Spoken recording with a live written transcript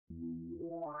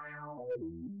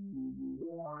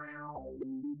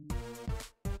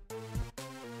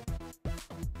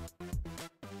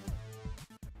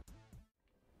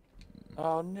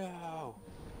Oh no!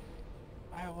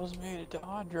 I almost made it to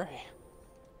Andre.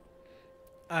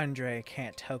 Andre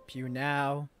can't help you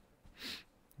now.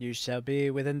 You shall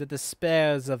be within the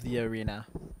despairs of the arena.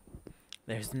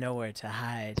 There's nowhere to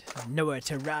hide, nowhere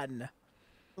to run.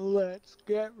 Let's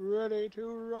get ready to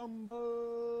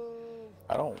rumble.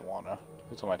 I don't wanna.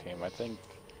 Who's on my team? I think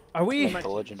Are we? the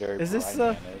legendary Is this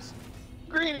Bride Man is.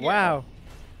 Green again. Wow.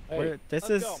 Hey, This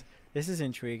let's go. is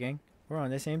intriguing. We're on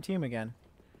the same team again.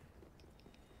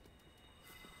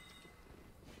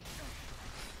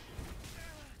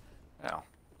 ow.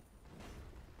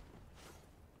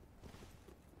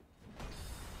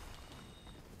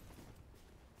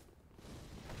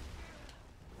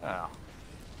 Ow.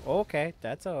 Okay,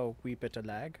 that's a wee bit of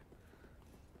lag.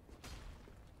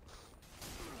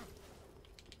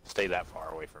 Stay that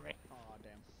far away from me. Oh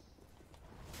damn.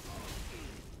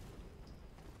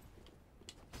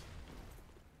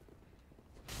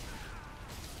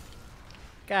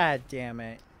 God damn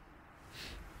it.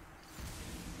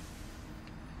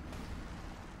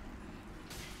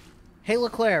 Hey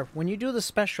Leclerc, when you do the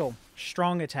special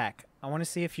strong attack, I want to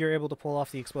see if you're able to pull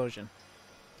off the explosion.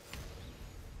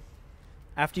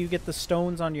 After you get the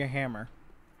stones on your hammer.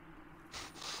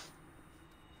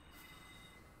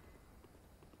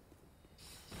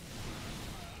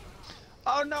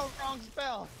 Oh no, wrong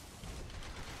spell.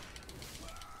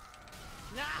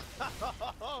 No,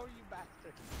 you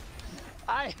bastard.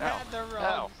 I had the wrong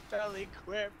Ow. spell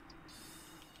equipped.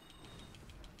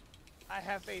 I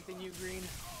have faith in you, Green.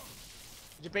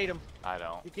 Debate him. I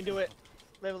don't. You can do it.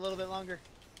 Live a little bit longer.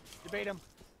 Debate him.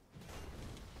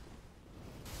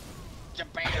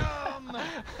 Debate him!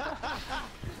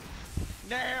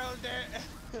 Nailed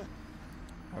it!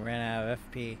 I ran out of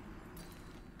FP.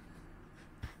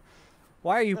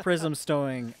 Why are you prism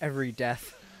stowing every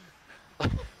death?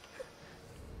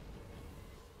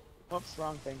 Whoops,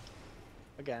 wrong thing.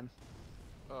 Again.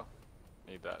 Oh,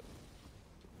 need that.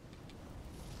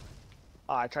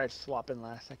 Oh, I tried swapping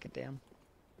last second, damn.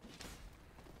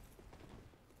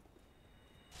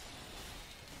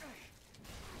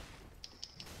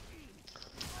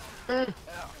 Ow.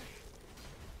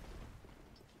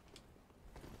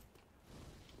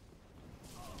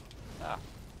 Ah.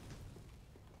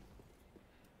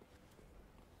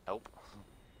 Nope.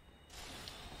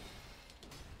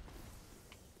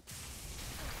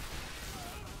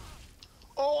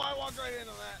 Oh, I walked right into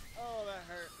that. Oh, that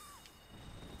hurt.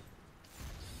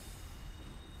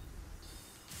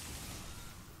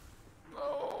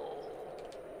 No.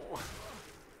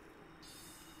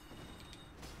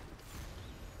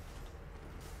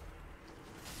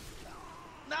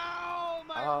 No,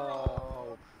 my Oh.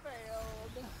 roll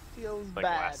failed. Feels Like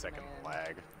bad, last second man.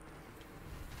 lag.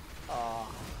 Oh.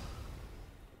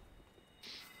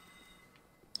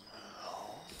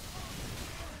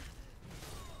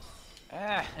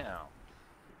 Ah, ow.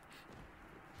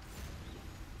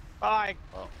 I.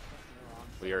 Well,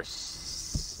 we are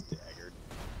staggered.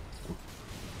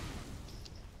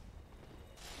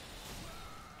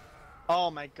 Oh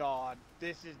my god,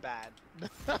 this is bad.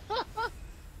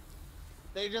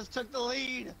 They just took the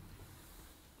lead.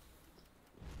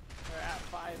 They're at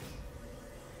 5.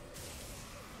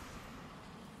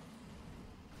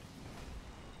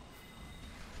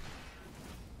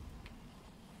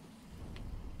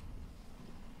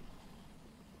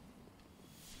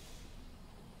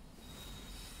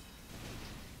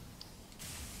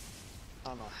 I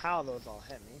don't know how those all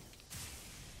hit me.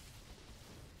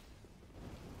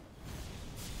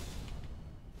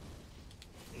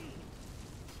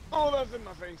 Oh, that's in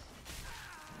my face.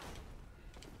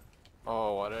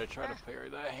 Oh, why did I try to parry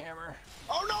that hammer?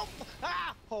 Oh no!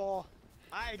 Ah! Oh,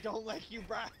 I don't like you,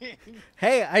 Brian.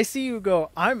 Hey, I see you go,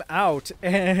 I'm out,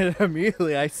 and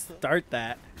immediately I start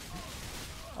that.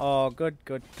 Oh, good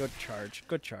charge.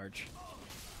 Good charge.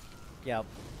 Yep.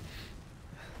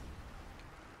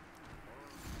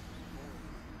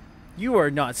 You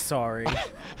are not sorry.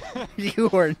 You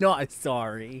are not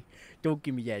sorry. Don't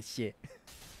give me that shit.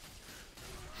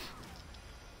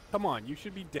 Come on, you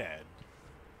should be dead.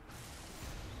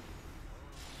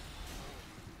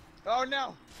 Oh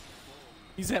no!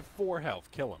 He's at 4 health.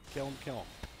 Kill him. Kill him. Kill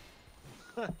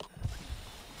him.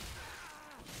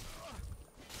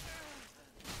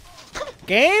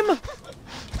 Game?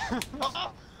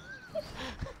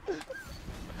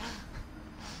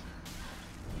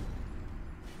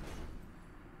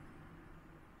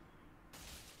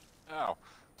 Ow.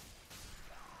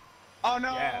 Oh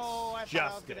no! Yes, I thought I was gonna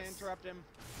justice. interrupt him.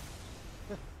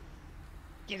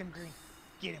 Get him, Green.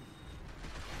 Get him.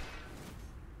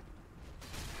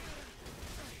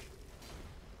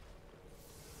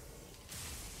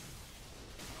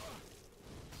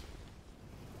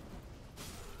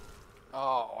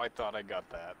 thought I got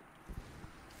that.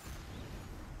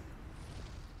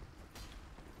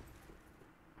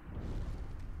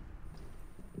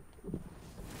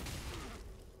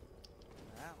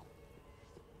 Wow.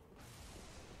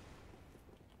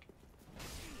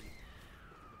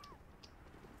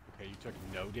 Okay, you took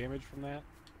no damage from that?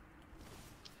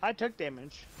 I took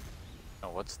damage. Oh,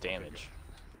 what's damage?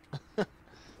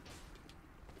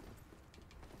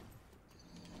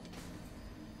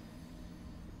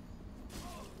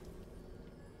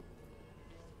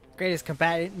 Greatest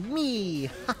combatant, me!